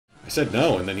He said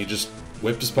no, and then he just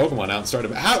whipped his Pokemon out and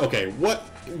started... How? Okay, what?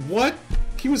 What?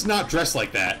 He was not dressed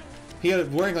like that. He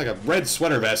had wearing like a red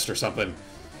sweater vest or something.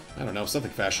 I don't know, something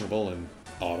fashionable in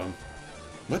autumn.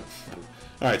 What?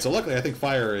 Alright, so luckily I think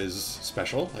fire is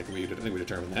special. I think we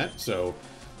determined that. So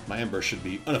my Ember should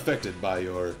be unaffected by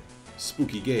your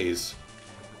spooky gaze.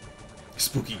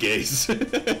 Spooky gaze.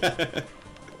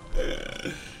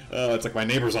 It's like my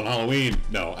neighbors on Halloween.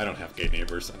 No, I don't have gay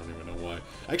neighbors. I don't even know why.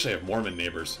 I actually have Mormon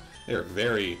neighbors. They are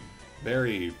very,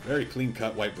 very, very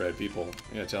clean-cut, white-bread people.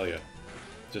 I gotta tell you.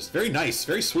 Just very nice,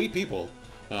 very sweet people.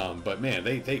 But man,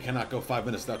 they cannot go 5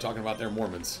 minutes without talking about their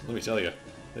Mormons. Let me tell you.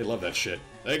 They love that shit.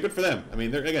 Hey, good for them. I mean,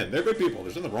 they're good people.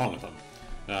 There's nothing wrong with them.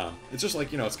 It's just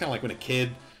like, you know, it's kind of like when a kid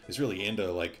is really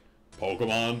into, like,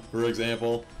 Pokemon, for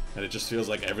example. And it just feels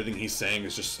like everything he's saying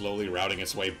is just slowly routing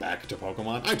its way back to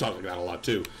Pokemon. I talk like that a lot,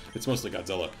 too. It's mostly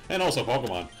Godzilla. And also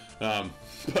Pokemon.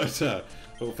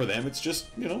 But for them, it's just,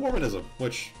 you know, Mormonism.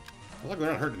 Which, well,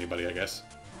 they're not hurting anybody, I guess.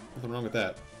 Nothing wrong with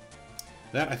that.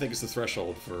 That, I think, is the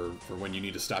threshold for when you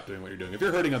need to stop doing what you're doing. If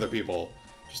you're hurting other people,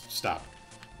 just stop.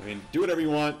 I mean, do whatever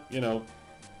you want, you know.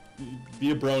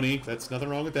 Be a brony. That's nothing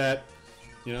wrong with that.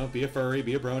 You know, be a furry,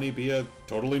 be a brony, be a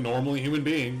totally normal human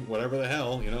being, whatever the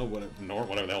hell, you know,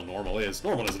 whatever the hell normal is.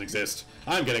 Normal doesn't exist.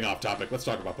 I'm getting off topic. Let's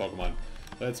talk about Pokemon.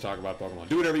 Let's talk about Pokemon.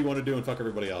 Do whatever you want to do and fuck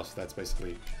everybody else. That's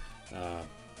basically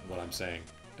what I'm saying.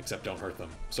 Except don't hurt them.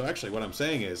 So actually, what I'm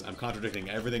saying is, I'm contradicting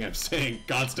everything I'm saying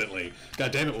constantly.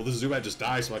 God damn it, will this Zubat just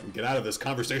die so I can get out of this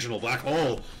conversational black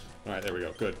hole? Alright, there we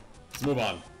go. Good. Let's move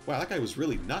on. Wow, that guy was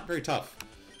really not very tough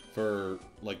for,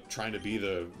 like, trying to be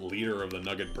the leader of the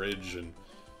Nugget Bridge and...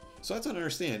 So that's what I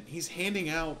understand. He's handing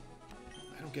out...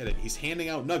 I don't get it. He's handing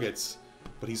out nuggets,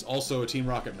 but he's also a Team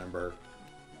Rocket member.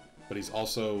 But he's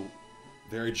also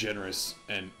very generous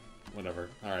and whatever.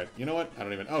 Alright, you know what? I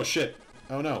don't even... Oh, shit.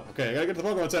 Oh, no. Okay, I gotta get to the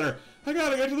Pokemon Center. I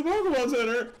gotta get to the Pokemon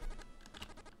Center!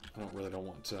 I really don't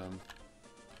want...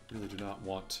 really do not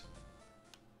want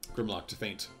Grimlock to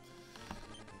faint.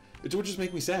 It would just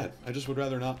make me sad. I just would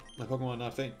rather not... My Pokemon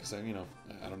not faint, because, you know...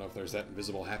 I don't know if there's that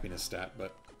invisible happiness stat,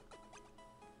 but...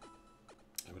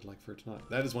 I would like for it to not.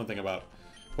 That is one thing about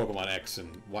Pokemon X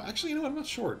and Y. Actually, you know what? I'm not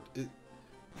sure.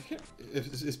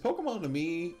 Is Pokemon to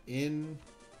me in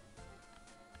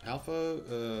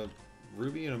Alpha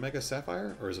Ruby and Omega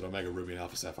Sapphire? Or is it Omega Ruby and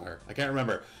Alpha Sapphire? I can't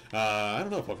remember. I don't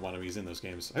know if Pokemon to me is in those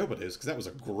games. I hope it is, because that was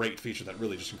a great feature that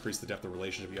really just increased the depth of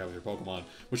relationship you have with your Pokemon,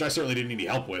 which I certainly didn't need any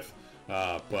help with.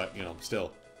 But, you know,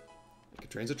 still. It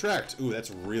trains Attract. Ooh,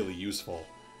 that's really useful.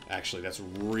 Actually, that's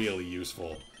really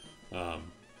useful.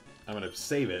 I'm going to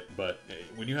save it, but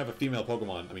when you have a female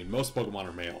Pokemon, I mean, most Pokemon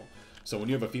are male. So when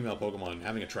you have a female Pokemon,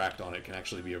 having Attract on it can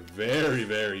actually be a very,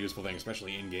 very useful thing,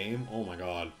 especially in-game. Oh my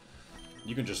god.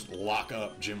 You can just lock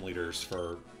up gym leaders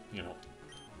for, you know,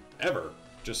 ever.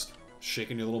 Just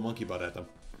shaking your little monkey butt at them.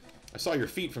 I saw your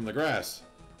feet from the grass.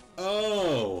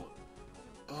 Oh!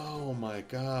 Oh my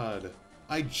god.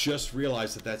 I just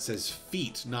realized that that says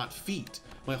feet, not feet.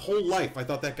 My whole life, I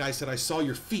thought that guy said I saw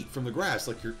your feet from the grass,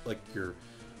 like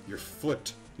your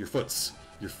foot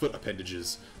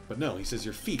appendages. But no, he says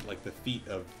your feet, like the feet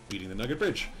of beating the Nugget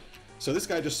Bridge. So this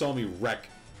guy just saw me wreck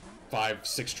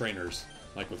 5-6 trainers,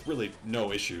 like with really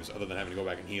no issues other than having to go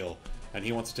back and heal. And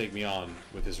he wants to take me on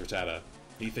with his Rattata.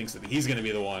 He thinks that he's going to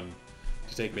be the one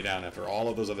to take me down after all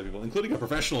of those other people, including a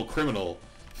professional criminal,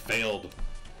 failed.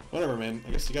 Whatever, man.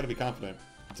 I guess you got to be confident.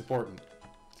 It's important.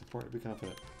 It's important to be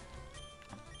confident.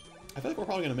 I feel like we're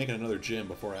probably going to make it another gym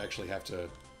before I actually have to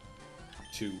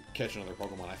catch another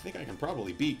Pokemon. I think I can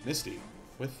probably beat Misty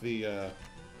with the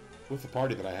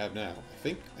party that I have now.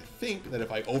 I think that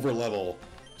if I overlevel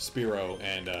Spearow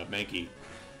and Mankey,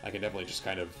 I can definitely just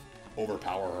kind of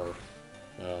overpower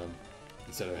her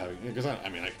instead of having... Because I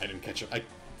mean, I didn't catch a...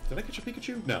 Did I catch a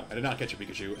Pikachu? No, I did not catch a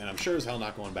Pikachu, and I'm sure as hell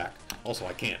not going back. Also,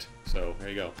 I can't, so there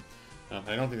you go.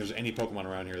 I don't think there's any Pokemon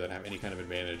around here that have any kind of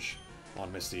advantage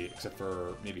on Misty, except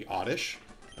for maybe Oddish.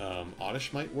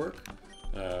 Oddish might work.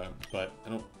 But I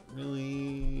don't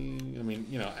really... I mean,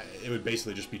 you know, it would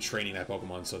basically just be training that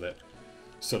Pokemon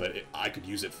so that I could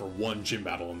use it for one gym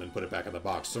battle and then put it back in the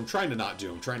box. So I'm trying to not do.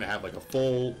 I'm trying to have like a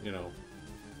full, you know,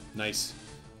 nice,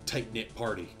 tight-knit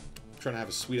party. I'm trying to have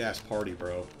a sweet-ass party,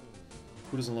 bro.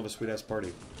 Who doesn't love a sweet-ass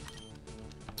party?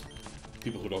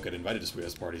 People who don't get invited to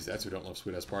sweet-ass parties, that's who don't love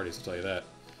sweet-ass parties, I'll tell you that.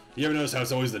 You ever notice how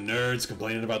it's always the nerds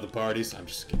complaining about the parties? I'm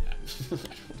just kidding.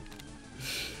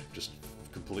 Just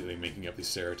completely making up these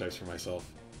stereotypes for myself.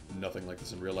 Nothing like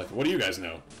this in real life. What do you guys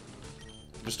know?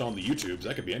 Just on the YouTubes,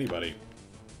 that could be anybody.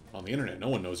 On the internet, no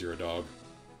one knows you're a dog.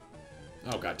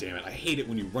 Oh, god damn it. I hate it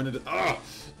when you run into...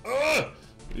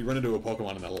 You run into a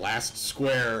Pokemon in the last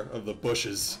square of the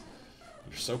bushes.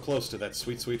 You're so close to that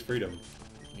sweet, sweet freedom.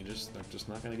 They're just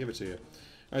not going to give it to you.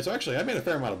 Alright, so actually, I made a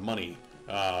fair amount of money,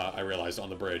 I realized, on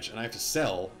the bridge, and I have to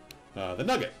sell the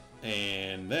nugget.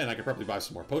 And then I could probably buy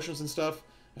some more potions and stuff.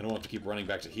 I don't have to keep running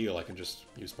back to heal. I can just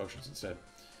use potions instead.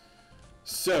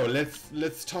 So,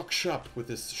 let's talk shop with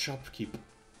this shopkeep.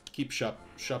 Keep shop.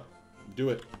 Do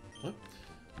it. What?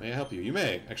 May I help you? You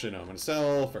may. Actually, no. I'm going to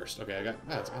sell first. Okay, I got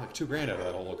like $2 grand out of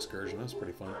that whole excursion. That's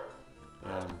pretty fun.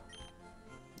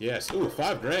 Yes. Ooh,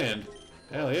 $5 grand.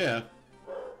 Hell yeah.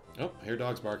 Oh, I hear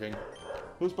dogs barking.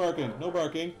 Who's barking? No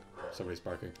barking. Somebody's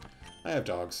barking. I have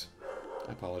dogs.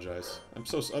 I apologize. I'm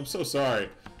so sorry.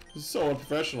 This is so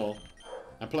unprofessional.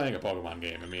 I'm playing a Pokemon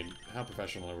game. I mean, how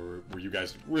professional were you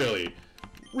guys? Really?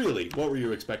 What were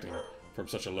you expecting from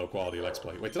such a low quality Let's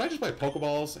Play? Wait, did I just buy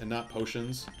Pokeballs and not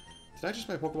potions? Did I just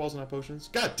buy Pokeballs and not potions?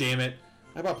 God damn it!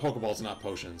 I bought Pokeballs and not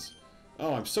potions.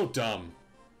 Oh, I'm so dumb.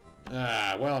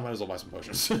 Ah, well, I might as well buy some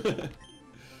potions.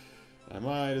 I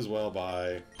might as well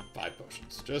buy 5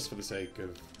 potions, just for the sake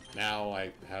of... Now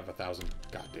I have 1,000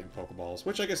 goddamn Pokeballs,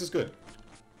 which I guess is good.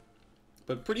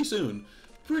 But pretty soon,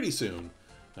 we're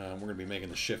going to be making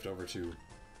the shift over to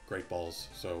Great Balls,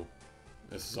 so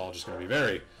this is all just going to be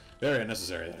very, very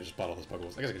unnecessary that I just bought all those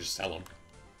Pokeballs. I guess I could just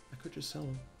sell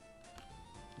them.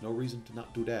 No reason to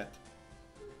not do that.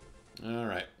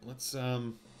 Alright, let's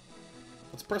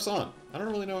press on. I don't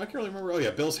really know, I can't really remember. Oh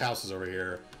yeah, Bill's house is over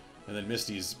here. And then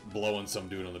Misty's blowing some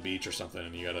dude on the beach or something,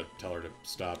 and you gotta tell her to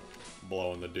stop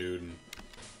blowing the dude and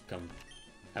come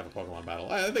have a Pokemon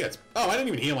battle. I think that's... Oh, I didn't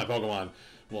even heal my Pokemon.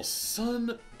 Well,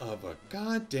 son of a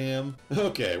goddamn...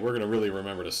 Okay, we're gonna really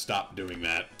remember to stop doing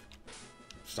that.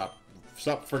 Stop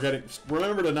forgetting...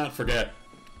 Remember to not forget.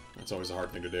 That's always a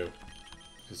hard thing to do.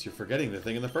 Because you're forgetting the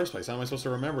thing in the first place. How am I supposed to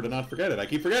remember to not forget it? I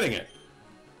keep forgetting it.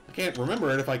 I can't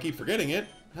remember it if I keep forgetting it.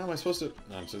 How am I supposed to...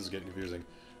 Oh, this is getting confusing.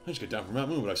 I just get down from Mount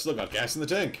Moon, but I've still got gas in the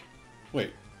tank.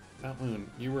 Wait, Mount Moon,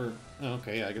 you were... Oh,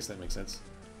 okay, yeah, I guess that makes sense.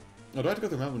 Oh, do I have to go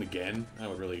through Mount Moon again? I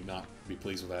would really not be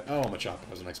pleased with that. Oh, I'm a chop. I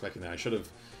wasn't expecting that. I should have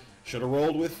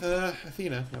rolled with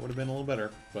Athena. That would have been a little better.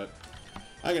 But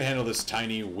I can handle this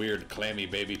tiny, weird, clammy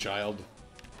baby child.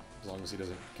 As long as he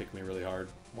doesn't kick me really hard.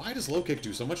 Why does low kick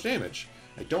do so much damage?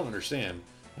 I don't understand.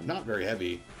 I'm not very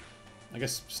heavy. I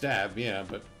guess stab, yeah,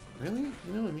 but really?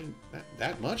 You know, I mean,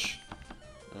 that much?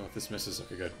 Oh, if this misses,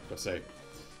 okay, good. Let's say,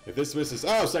 if this misses,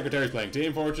 oh, Secretary's playing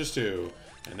Team Fortress 2,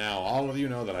 and now all of you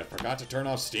know that I forgot to turn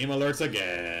off Steam alerts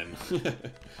again.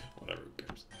 Whatever, who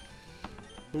cares?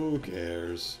 Who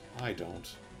cares? I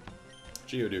don't.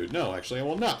 Geodude, no, actually, I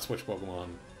will not switch Pokemon.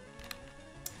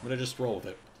 I'm gonna just roll with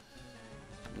it.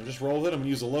 I'm gonna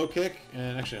use a low kick,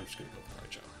 and actually, I'm just gonna go with the right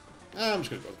chop. I'm just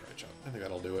gonna go with the right chop. I think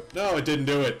that'll do it. No, it didn't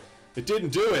do it. It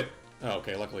didn't do it. Oh,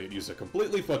 okay, luckily it used a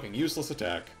completely fucking useless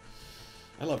attack.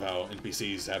 I love how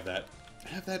NPCs have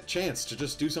that chance to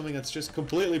just do something that's just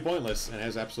completely pointless and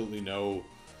has absolutely no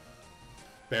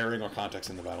bearing or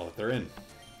context in the battle that they're in.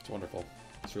 It's wonderful.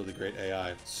 It's really great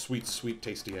AI. Sweet, sweet,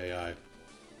 tasty AI.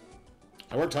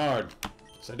 I worked hard.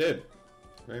 Yes, I did.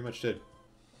 Very much did.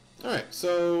 Alright,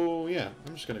 so, yeah.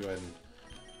 I'm just gonna go ahead and...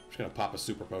 I'm just gonna pop a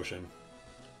super potion.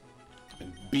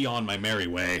 And be on my merry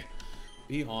way.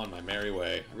 Be on my merry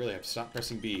way. I really have to stop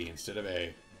pressing B instead of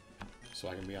A. So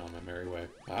I can be on my merry way.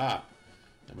 Ah!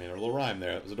 I made a little rhyme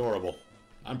there. That was adorable.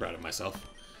 I'm proud of myself.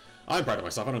 I'm proud of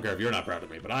myself. I don't care if you're not proud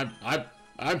of me, but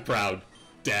I'm proud,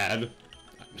 Dad.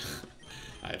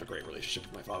 I have a great relationship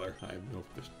with my father. I have no...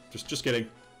 Just kidding.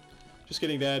 Just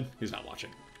kidding, Dad. He's not watching.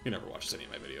 He never watches any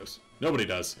of my videos. Nobody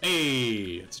does.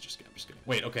 Hey! I'm just kidding.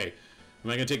 Wait, okay.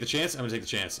 Am I gonna take the chance? I'm gonna take the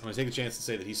chance. I'm gonna take the chance and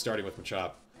say that he's starting with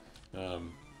Machop.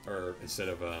 Or instead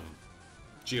of,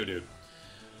 Geodude.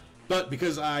 But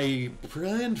because I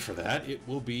planned for that, it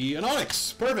will be an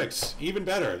Onix! Perfect! Even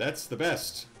better. That's the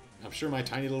best. I'm sure my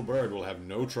tiny little bird will have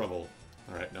no trouble.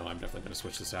 Alright, no, I'm definitely going to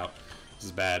switch this out. This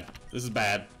is bad. This is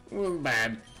bad.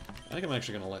 Bad. I think I'm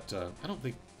actually going to let, I don't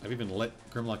think I've even let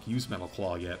Grimlock use Metal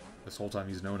Claw yet. This whole time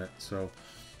he's known it, so...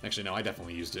 Actually, no, I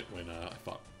definitely used it when, I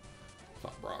fought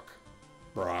Brock.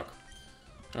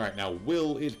 Alright, now,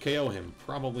 will it KO him?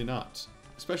 Probably not.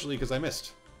 Especially because I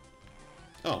missed.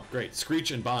 Oh, great. Screech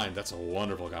and Bind. That's a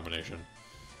wonderful combination.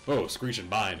 Oh, Screech and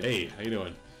Bind. Hey, how you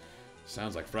doing?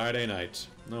 Sounds like Friday night.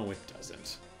 No, it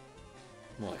doesn't.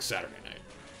 More like Saturday night.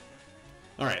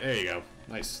 Alright, there you go.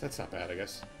 Nice. That's not bad, I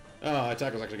guess. Oh,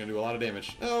 attack was actually going to do a lot of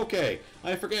damage. Okay.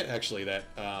 I forget, actually, that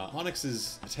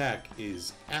Onix's attack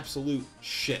is absolute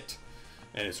shit.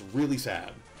 And it's really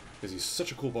sad. Because he's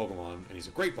such a cool Pokemon, and he's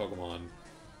a great Pokemon.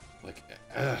 Like,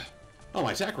 oh,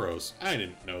 my attack rose. I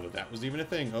didn't know that that was even a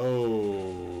thing.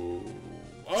 Oh.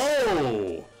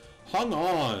 Oh! Hung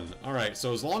on. Alright,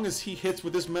 so as long as he hits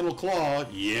with this Metal Claw,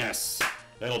 yes!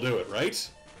 That'll do it, right?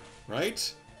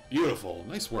 Right? Beautiful.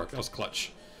 Nice work. That was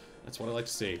clutch. That's what I like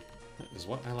to see. That is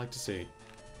what I like to see.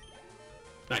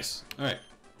 Nice. Alright.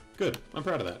 Good. I'm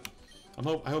proud of that.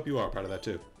 I hope you are proud of that,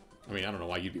 too. I mean, I don't know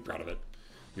why you'd be proud of it.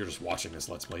 You're just watching this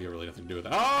Let's Play. You have really nothing to do with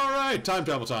it. Alright! Time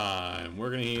travel time!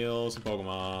 We're gonna heal some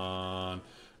Pokemon.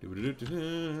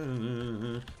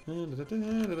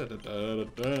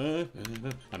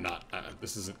 I'm not.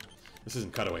 This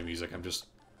isn't cutaway music. I'm just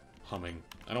humming.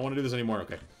 I don't want to do this anymore.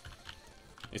 Okay.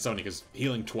 It's funny because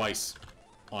healing twice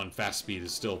on fast speed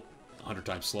is still 100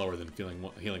 times slower than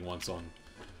healing once on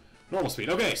normal speed.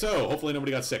 Okay, so hopefully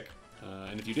nobody got sick.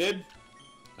 And if you did,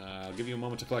 I'll give you a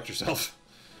moment to collect yourself.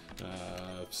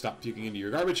 Stop puking into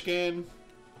your garbage can.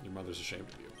 Your mother's ashamed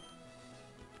of you.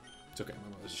 It's okay,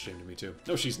 my mother's ashamed of me too.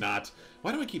 No, she's not.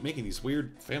 Why do I keep making these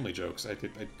weird family jokes?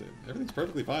 Everything's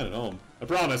perfectly fine at home. I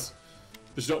promise.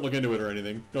 Just don't look into it or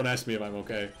anything. Don't ask me if I'm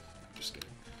okay. Just kidding.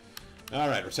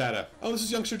 Alright, Rattata. Oh, this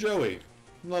is Youngster Joey.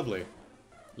 Lovely.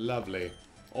 Lovely.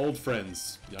 Old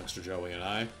friends, Youngster Joey and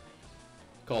I.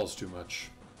 Calls too much.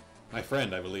 My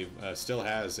friend, I believe, still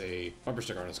has a bumper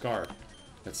sticker on his car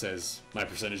that says, my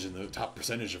percentage in the top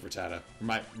percentage of Rattata.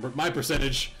 My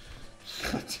percentage...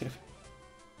 God damn it.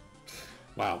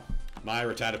 Wow. My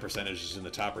Rattata percentage is in the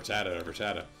top Rattata of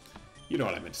Rattata. You know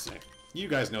what I meant to say. You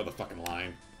guys know the fucking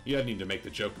line. You didn't need to make the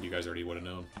joke, and you guys already would have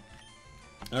known.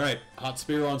 Alright, hot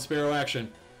Spearow on Spearow action.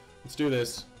 Let's do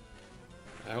this.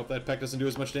 I hope that peck doesn't do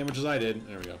as much damage as I did.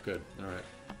 There we go, good. Alright.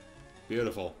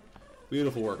 Beautiful.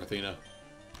 Beautiful work, Athena.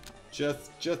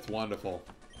 Just wonderful.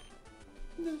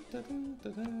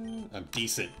 I'm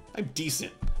decent. I'm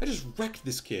decent. I just wrecked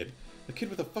this kid. The kid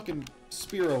with a fucking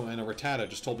Spearow and a Rattata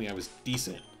just told me I was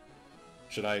decent.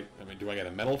 Should I mean, do I get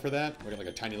a medal for that? Do I get like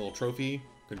a tiny little trophy?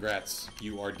 Congrats,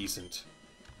 you are decent.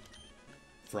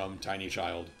 From Tiny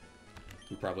Child,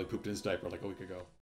 who probably pooped in his diaper like a week ago.